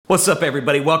What's up,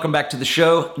 everybody? Welcome back to the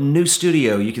show. New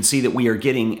studio. You can see that we are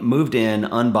getting moved in,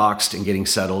 unboxed, and getting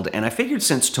settled. And I figured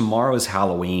since tomorrow is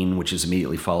Halloween, which is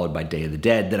immediately followed by Day of the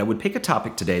Dead, that I would pick a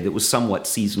topic today that was somewhat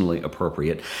seasonally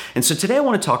appropriate. And so today I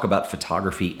want to talk about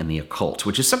photography and the occult,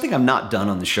 which is something I've not done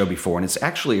on the show before. And it's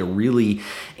actually a really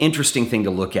interesting thing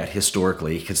to look at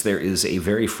historically, because there is a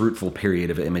very fruitful period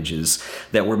of images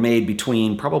that were made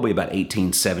between probably about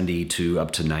 1870 to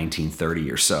up to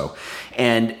 1930 or so.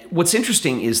 And what's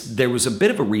interesting is there was a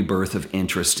bit of a rebirth of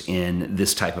interest in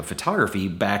this type of photography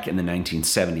back in the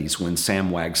 1970s when Sam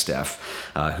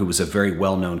Wagstaff, who was a very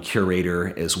well-known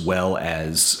curator as well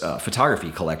as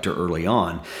photography collector early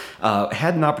on,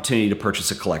 had an opportunity to purchase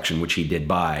a collection, which he did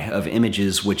buy, of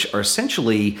images which are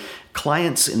essentially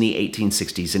clients in the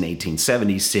 1860s and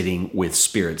 1870s sitting with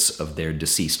spirits of their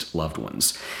deceased loved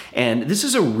ones. And this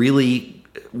is a really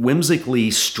whimsically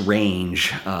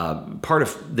strange part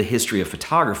of the history of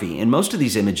photography. And most of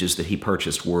these images that he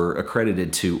purchased were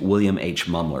accredited to William H.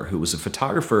 Mumler, who was a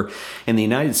photographer in the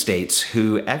United States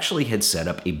who actually had set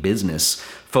up a business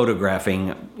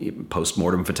photographing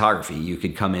post-mortem photography. You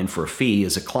could come in for a fee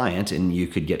as a client and you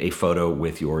could get a photo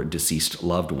with your deceased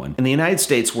loved one. And the United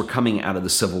States were coming out of the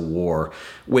Civil War,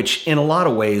 which in a lot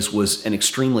of ways was an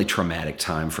extremely traumatic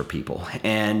time for people.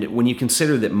 And when you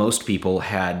consider that most people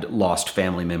had lost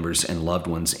family members and loved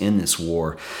ones in this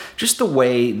war, just the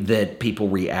way that people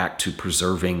react to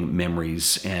preserving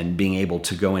memories and being able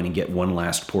to go in and get one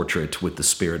last portrait with the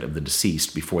spirit of the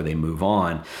deceased before they move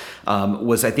on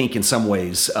was, I think, in some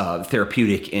ways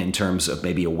therapeutic in terms of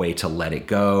maybe a way to let it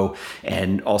go,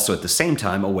 and also at the same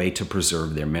time a way to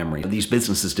preserve their memory. These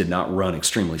businesses did not run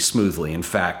extremely smoothly. In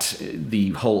fact,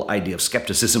 the whole idea of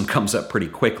skepticism comes up pretty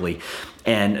quickly.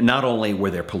 And not only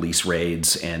were there police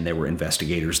raids and there were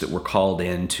investigators that were called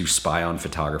in to spy on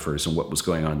photographers and what was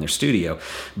going on in their studio,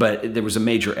 but there was a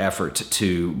major effort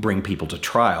to bring people to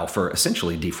trial for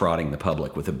essentially defrauding the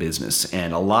public with a business.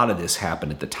 And a lot of this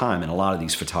happened at the time, and a lot of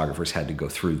these photographers had to go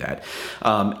through that.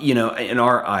 In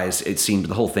our eyes, it seemed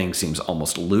the whole thing seems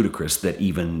almost ludicrous that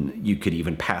even you could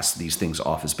even pass these things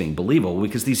off as being believable,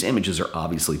 because these images are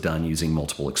obviously done using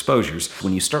multiple exposures.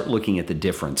 When you start looking at the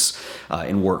difference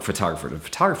in work photographer to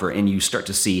photographer, and you start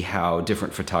to see how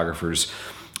different photographers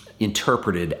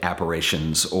interpreted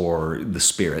apparitions or the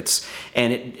spirits,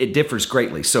 and it differs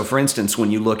greatly. So for instance,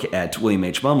 when you look at William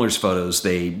H. Mumler's photos,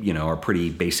 they are pretty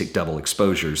basic double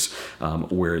exposures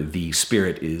where the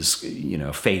spirit is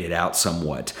faded out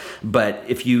somewhat. But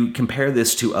if you compare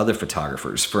this to other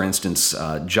photographers, for instance,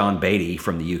 John Beatty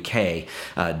from the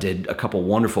UK did a couple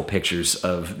wonderful pictures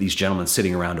of these gentlemen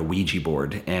sitting around a Ouija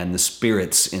board, and the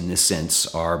spirits in this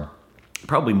sense are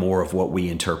probably more of what we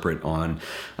interpret on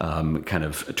kind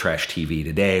of trash TV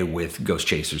today with ghost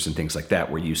chasers and things like that,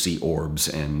 where you see orbs,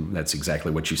 and that's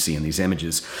exactly what you see in these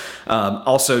images.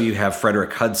 Also, you have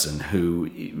Frederick Hudson, who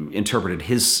interpreted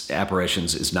his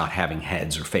apparitions as not having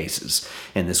heads or faces,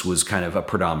 and this was kind of a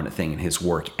predominant thing in his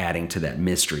work, adding to that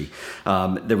mystery.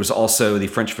 There was also the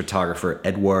French photographer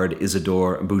Edouard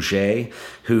Isidore Bouget,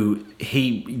 who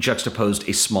he juxtaposed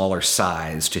a smaller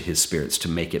size to his spirits to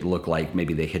make it look like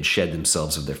maybe they had shed themselves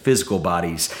of their physical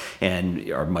bodies and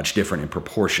are much different in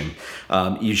proportion.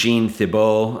 Eugene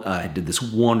Thibault did this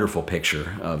wonderful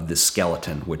picture of this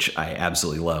skeleton, which I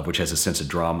absolutely love, which has a sense of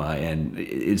drama and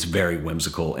is very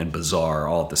whimsical and bizarre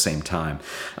all at the same time.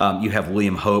 You have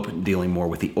William Hope dealing more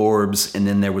with the orbs, and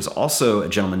then there was also a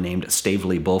gentleman named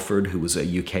Staveley Bulford, who was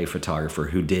a UK photographer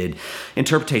who did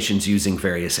interpretations using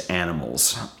various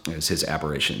animals as his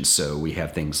apparitions. So we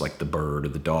have things like the bird or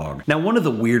the dog. Now, one of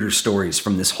the weirder stories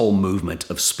from this whole movement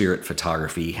of spirit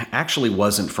photography actually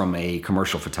wasn't from a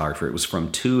commercial photographer. It was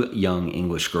from two young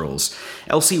English girls,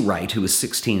 Elsie Wright, who was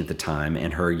 16 at the time,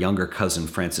 and her younger cousin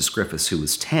Frances Griffiths, who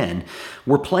was 10,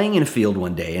 were playing in a field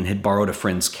one day and had borrowed a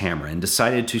friend's camera and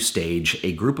decided to stage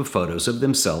a group of photos of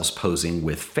themselves posing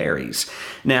with fairies.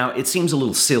 Now, it seems a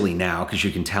little silly now, because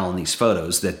you can tell in these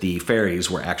photos that the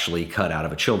fairies were actually cut out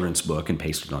of a children's book and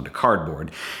pasted onto cardboard.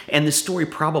 And the story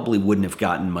probably wouldn't have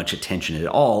gotten much attention at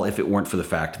all if it weren't for the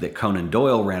fact that Conan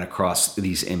Doyle ran across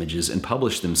these images and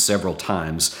published them several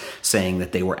times, saying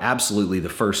that they were absolutely the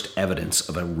first evidence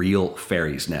of a real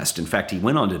fairy's nest. In fact, he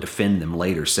went on to defend them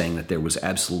later, saying that there was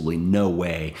absolutely no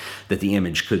way that the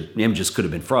images could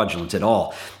have been fraudulent at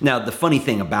all. Now, the funny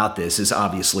thing about this is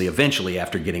obviously eventually,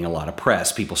 after getting a lot of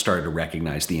press, people started to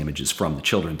recognize the images from the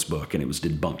children's book, and it was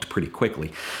debunked pretty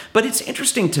quickly. But it's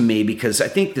interesting to me because I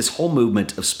think this whole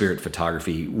movement of spirit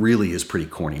photography really is pretty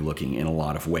corny looking in a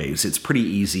lot of ways. It's pretty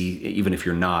easy, even if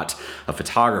you're not a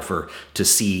photographer, to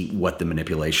see what the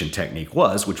manipulation technique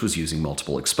was, which was using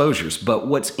multiple exposures. But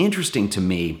what's interesting to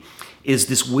me is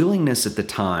this willingness at the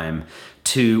time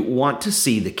to want to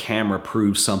see the camera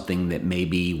prove something that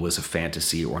maybe was a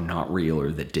fantasy or not real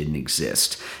or that didn't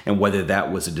exist. And whether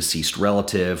that was a deceased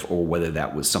relative or whether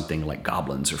that was something like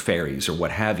goblins or fairies or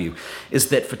what have you, is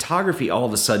that photography all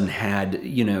of a sudden had,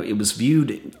 it was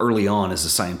viewed early on as a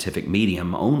scientific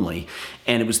medium only.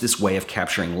 And it was this way of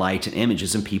capturing light and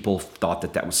images, and people thought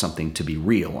that that was something to be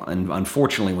real. And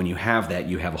unfortunately, when you have that,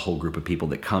 you have a whole group of people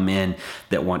that come in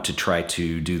that want to try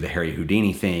to do the Harry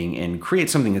Houdini thing and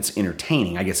create something that's entertaining.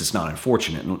 I guess it's not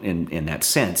unfortunate in that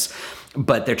sense,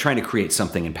 but they're trying to create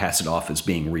something and pass it off as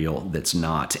being real that's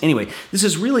not. Anyway, this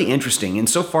is really interesting, and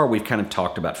so far we've kind of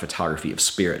talked about photography of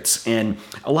spirits, and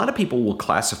a lot of people will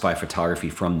classify photography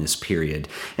from this period.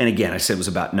 And again, I said it was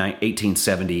about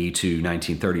 1870 to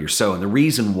 1930 or so, and the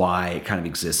reason why it kind of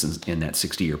exists in that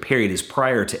 60-year period is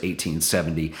prior to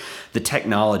 1870, the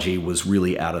technology was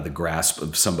really out of the grasp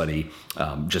of somebody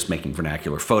just making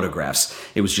vernacular photographs.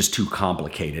 It was just too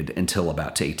complicated until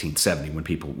about to 1870 when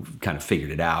people kind of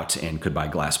figured it out and could buy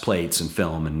glass plates and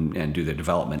film and do their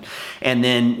development. And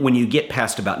then when you get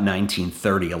past about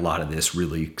 1930, a lot of this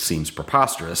really seems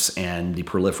preposterous, and the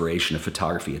proliferation of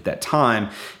photography at that time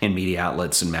in media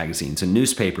outlets and magazines and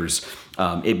newspapers,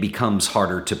 it becomes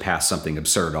harder to pass something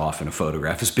absurd off in a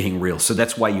photograph as being real. So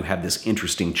that's why you have this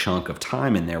interesting chunk of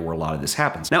time in there where a lot of this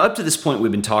happens. Now, up to this point,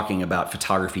 we've been talking about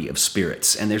photography of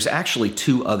spirits, and there's actually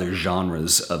two other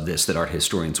genres of this that art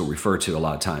historians will refer to a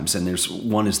lot of times. And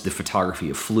one is the photography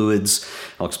of fluids.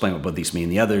 I'll explain what both these mean.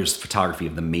 The other is photography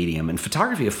of the medium. And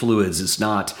photography of fluids is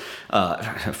not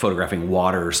photographing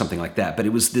water or something like that, but it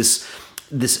was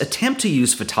this attempt to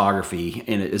use photography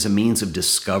as a means of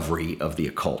discovery of the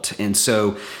occult. And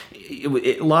so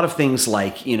a lot of things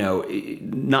like,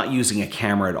 not using a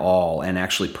camera at all and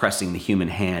actually pressing the human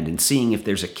hand and seeing if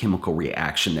there's a chemical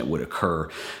reaction that would occur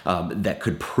that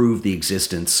could prove the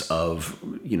existence of,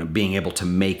 being able to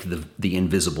make the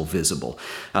invisible visible.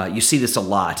 You see this a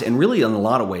lot. And really, in a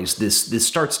lot of ways, this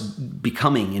starts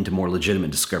becoming into more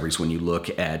legitimate discoveries when you look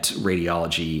at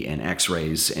radiology and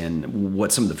x-rays and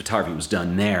what some of the photography was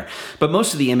done there. But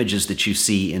most of the images that you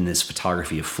see in this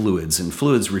photography of fluids, and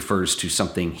fluids refers to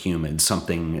something human,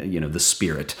 something, the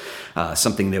spirit,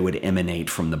 something that would emanate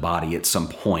from the body at some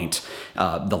point,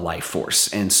 the life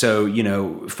force. And so,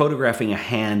 photographing a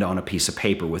hand on a piece of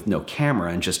paper with no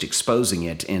camera and just exposing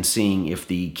it and seeing if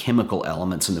the chemical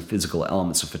elements and the physical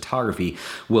elements of photography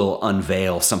will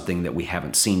unveil something that we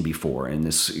haven't seen before. And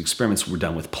these experiments were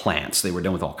done with plants. They were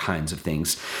done with all kinds of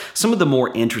things. Some of the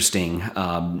more interesting,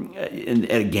 and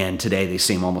again, today they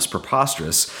seem almost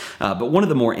preposterous, but one of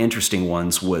the more interesting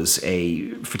ones was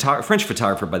a French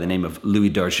photographer by the name of Louis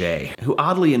Darget, who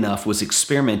oddly enough was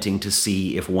experimenting to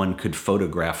see if one could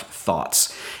photograph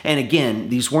thoughts. And again,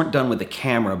 these weren't done with a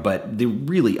camera, but they're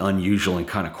really unusual and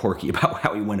kind of quirky about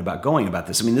how he went about going about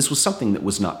this. I mean, this was something that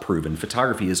was not proven.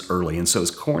 Photography is early, and so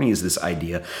as corny as this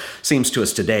idea seems to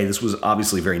us today, this was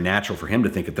obviously very natural for him to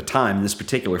think at the time. This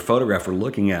particular photograph we're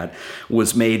looking at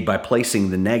was made by placing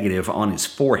the negative on his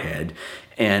forehead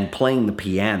and playing the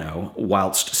piano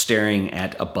whilst staring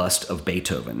at a bust of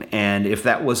Beethoven. And if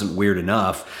that wasn't weird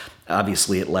enough,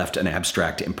 obviously it left an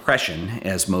abstract impression,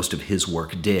 as most of his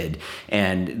work did.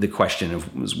 And the question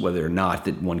was whether or not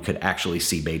that one could actually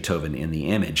see Beethoven in the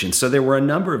image. And so there were a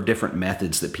number of different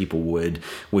methods that people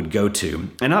would go to.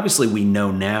 And obviously we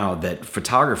know now that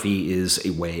photography is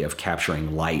a way of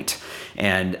capturing light.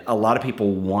 And a lot of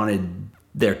people wanted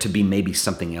there to be maybe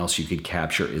something else you could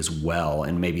capture as well.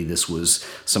 And maybe this was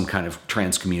some kind of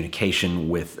transcommunication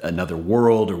with another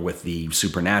world or with the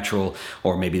supernatural,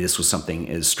 or maybe this was something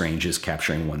as strange as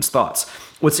capturing one's thoughts.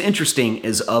 What's interesting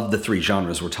is, of the three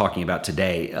genres we're talking about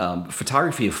today,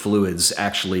 photography of fluids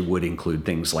actually would include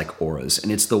things like auras.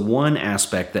 And it's the one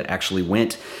aspect that actually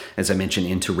went, as I mentioned,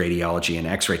 into radiology and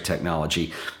x-ray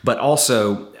technology. But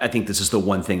also, I think this is the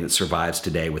one thing that survives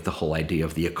today with the whole idea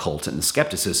of the occult and the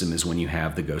skepticism, is when you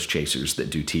have the ghost chasers that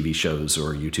do TV shows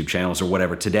or YouTube channels or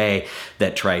whatever today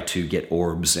that try to get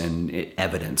orbs and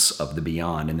evidence of the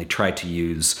beyond. And they try to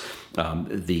use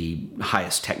the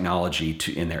highest technology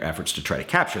in their efforts to try to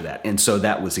capture that. And so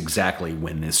that was exactly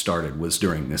when this started, was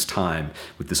during this time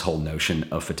with this whole notion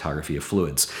of photography of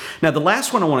fluids. Now, the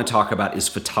last one I want to talk about is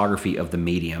photography of the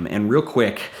medium. And real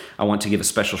quick, I want to give a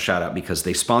special shout out because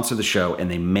they sponsor the show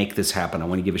and they make this happen. I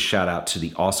want to give a shout out to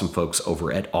the awesome folks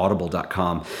over at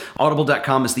Audible.com.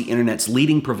 Audible.com is the internet's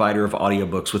leading provider of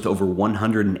audiobooks with over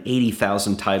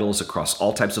 180,000 titles across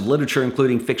all types of literature,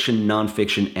 including fiction,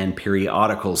 nonfiction, and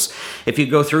periodicals. If you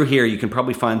go through here, you can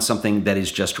probably find something that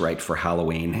is just right for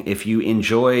Halloween. If you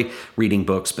enjoy reading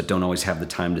books but don't always have the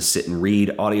time to sit and read,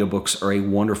 audiobooks are a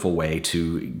wonderful way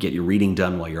to get your reading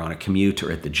done while you're on a commute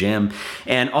or at the gym.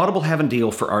 And Audible have a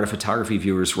deal for Art of Photography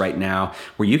viewers right now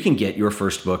where you can get your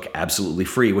first book absolutely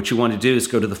free. What you want to do is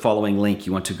go to the following link.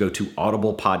 You want to go to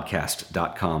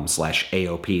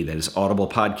audiblepodcast.com/AOP. That is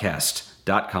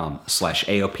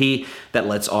audiblepodcast.com/AOP. That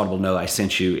lets Audible know I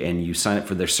sent you, and you sign up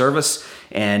for their service,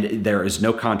 and there is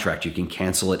no contract. You can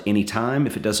cancel at any time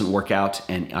if it doesn't work out,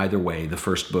 and either way, the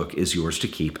first book is yours to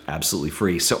keep absolutely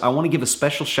free. So I want to give a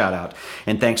special shout out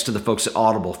and thanks to the folks at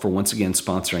Audible for once again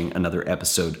sponsoring another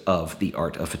episode of The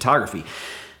Art of Photography.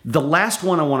 The last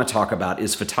one I want to talk about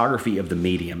is photography of the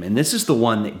medium, and this is the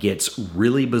one that gets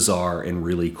really bizarre and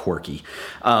really quirky.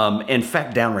 In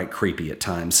fact, downright creepy at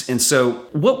times. And so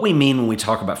what we mean when we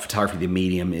talk about photography of the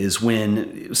medium is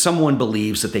when someone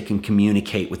believes that they can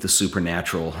communicate with the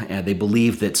supernatural, and they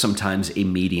believe that sometimes a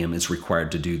medium is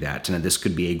required to do that. And this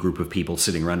could be a group of people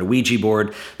sitting around a Ouija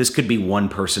board. This could be one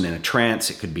person in a trance.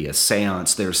 It could be a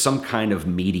seance. There's some kind of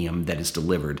medium that is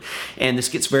delivered. And this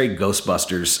gets very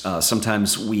Ghostbusters.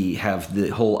 Sometimes we have the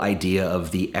whole idea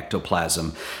of the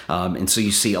ectoplasm. And so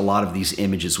you see a lot of these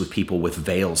images with people with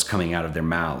veils coming out of their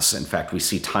mouths. In fact, we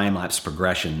see time-lapse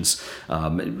progressions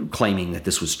claiming that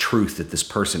this was truth, that this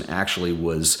person actually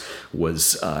was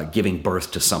giving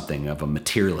birth to something, of a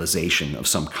materialization of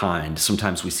some kind.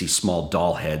 Sometimes we see small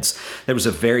doll heads. There was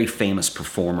a very famous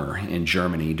performer in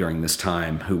Germany during this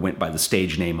time who went by the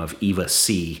stage name of Eva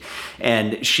C.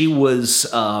 And she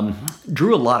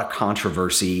drew a lot of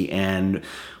controversy and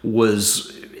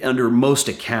was, under most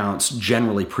accounts,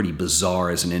 generally pretty bizarre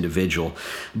as an individual.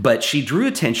 But she drew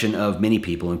attention of many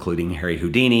people, including Harry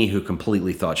Houdini, who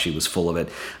completely thought she was full of it.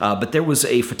 But there was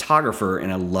a photographer,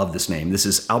 and I love this name. This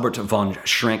is Albert von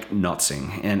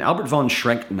Schrenck-Notzing. And Albert von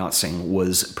Schrenck-Notzing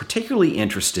was particularly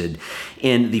interested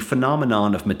in the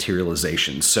phenomenon of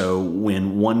materialization. So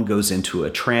when one goes into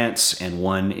a trance and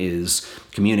one is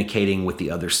communicating with the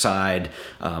other side,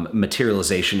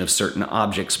 materialization of certain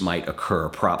objects might occur.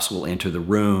 Props will enter the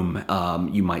room.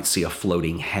 You might see a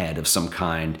floating head of some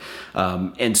kind.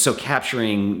 And so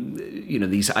capturing,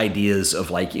 these ideas of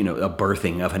a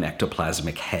birthing of an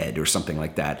ectoplasmic head or something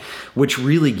like that, which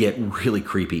really get really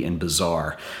creepy and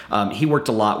bizarre. He worked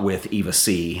a lot with Eva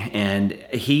C. And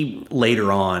he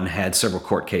later on had several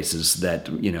court cases that,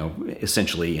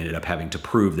 essentially ended up having to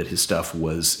prove that his stuff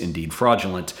was indeed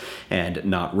fraudulent and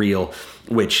not real,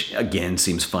 which again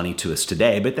seems funny to us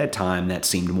today, but at that time that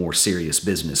seemed more serious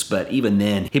business. But even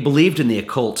then, he believed in the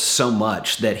occult so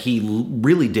much that he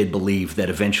really did believe that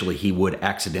eventually he would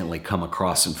accidentally come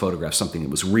across and photograph something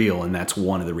that was real, and that's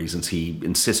one of the reasons he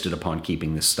insisted upon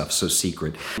keeping this stuff so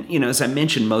secret. As I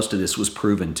mentioned, most of this was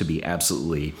proven to be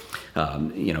absolutely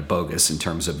bogus in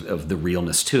terms of the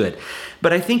realness to it.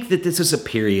 But I think that this is a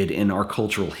period in our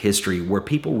cultural history where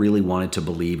people really wanted to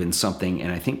believe in something,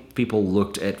 and I think people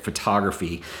looked at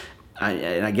photography,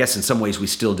 and I guess in some ways we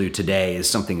still do today, as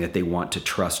something that they want to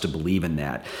trust, to believe in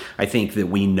that. I think that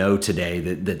we know today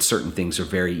that certain things are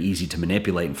very easy to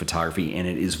manipulate in photography, and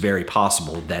it is very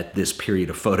possible that this period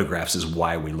of photographs is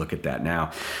why we look at that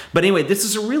now. But anyway, this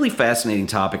is a really fascinating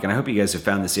topic, and I hope you guys have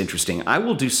found this interesting. I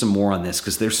will do some more on this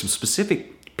because there's some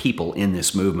specific people in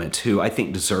this movement who I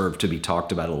think deserve to be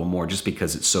talked about a little more just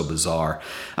because it's so bizarre.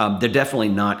 They're definitely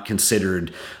not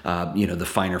considered, the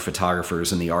finer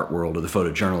photographers in the art world or the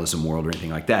photojournalism world or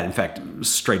anything like that. In fact,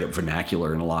 straight up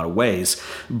vernacular in a lot of ways.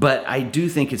 But I do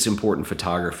think it's important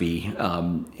photography.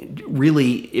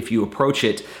 Really, if you approach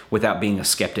it without being a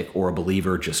skeptic or a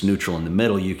believer, just neutral in the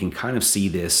middle, you can kind of see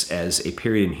this as a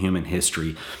period in human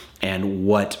history and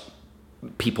what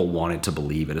people wanted to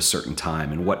believe at a certain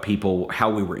time, and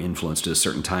how we were influenced at a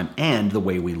certain time, and the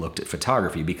way we looked at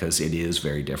photography, because it is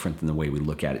very different than the way we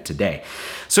look at it today.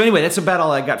 So anyway, that's about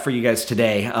all I got for you guys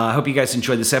today. I hope you guys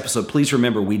enjoyed this episode. Please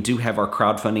remember, we do have our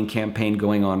crowdfunding campaign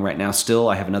going on right now still.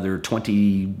 I have another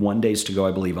 21 days to go,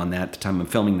 I believe, on that at the time I'm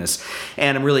filming this,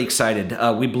 and I'm really excited.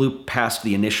 We blew past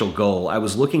the initial goal. I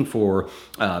was looking for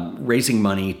raising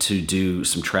money to do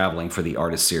some traveling for the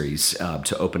artist series,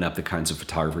 to open up the kinds of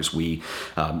photographers we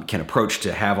can approach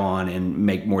to have on and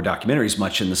make more documentaries,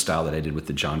 much in the style that I did with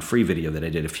the John Free video that I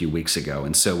did a few weeks ago.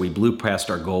 And so we blew past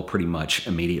our goal pretty much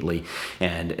immediately.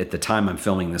 And at the time I'm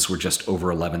filming this, we're just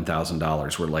over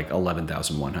 $11,000. We're like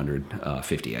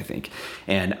 $11,150, I think.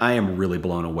 And I am really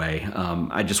blown away.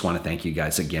 I just want to thank you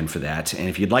guys again for that. And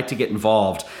if you'd like to get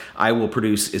involved, I will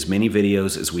produce as many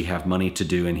videos as we have money to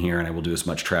do in here, and I will do as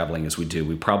much traveling as we do.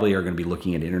 We probably are going to be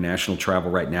looking at international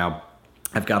travel right now.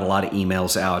 I've got a lot of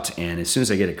emails out, and as soon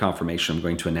as I get a confirmation, I'm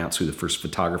going to announce who the first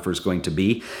photographer is going to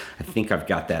be. I think I've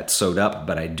got that sewed up,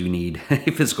 but I do need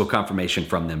a physical confirmation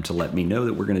from them to let me know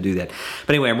that we're going to do that.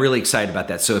 But anyway, I'm really excited about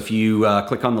that. So if you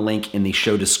click on the link in the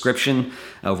show description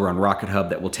over on Rocket Hub,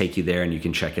 that will take you there, and you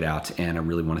can check it out. And I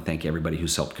really want to thank everybody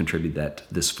who's helped contribute that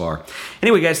this far.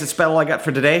 Anyway, guys, that's about all I got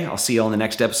for today. I'll see you all in the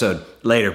next episode. Later.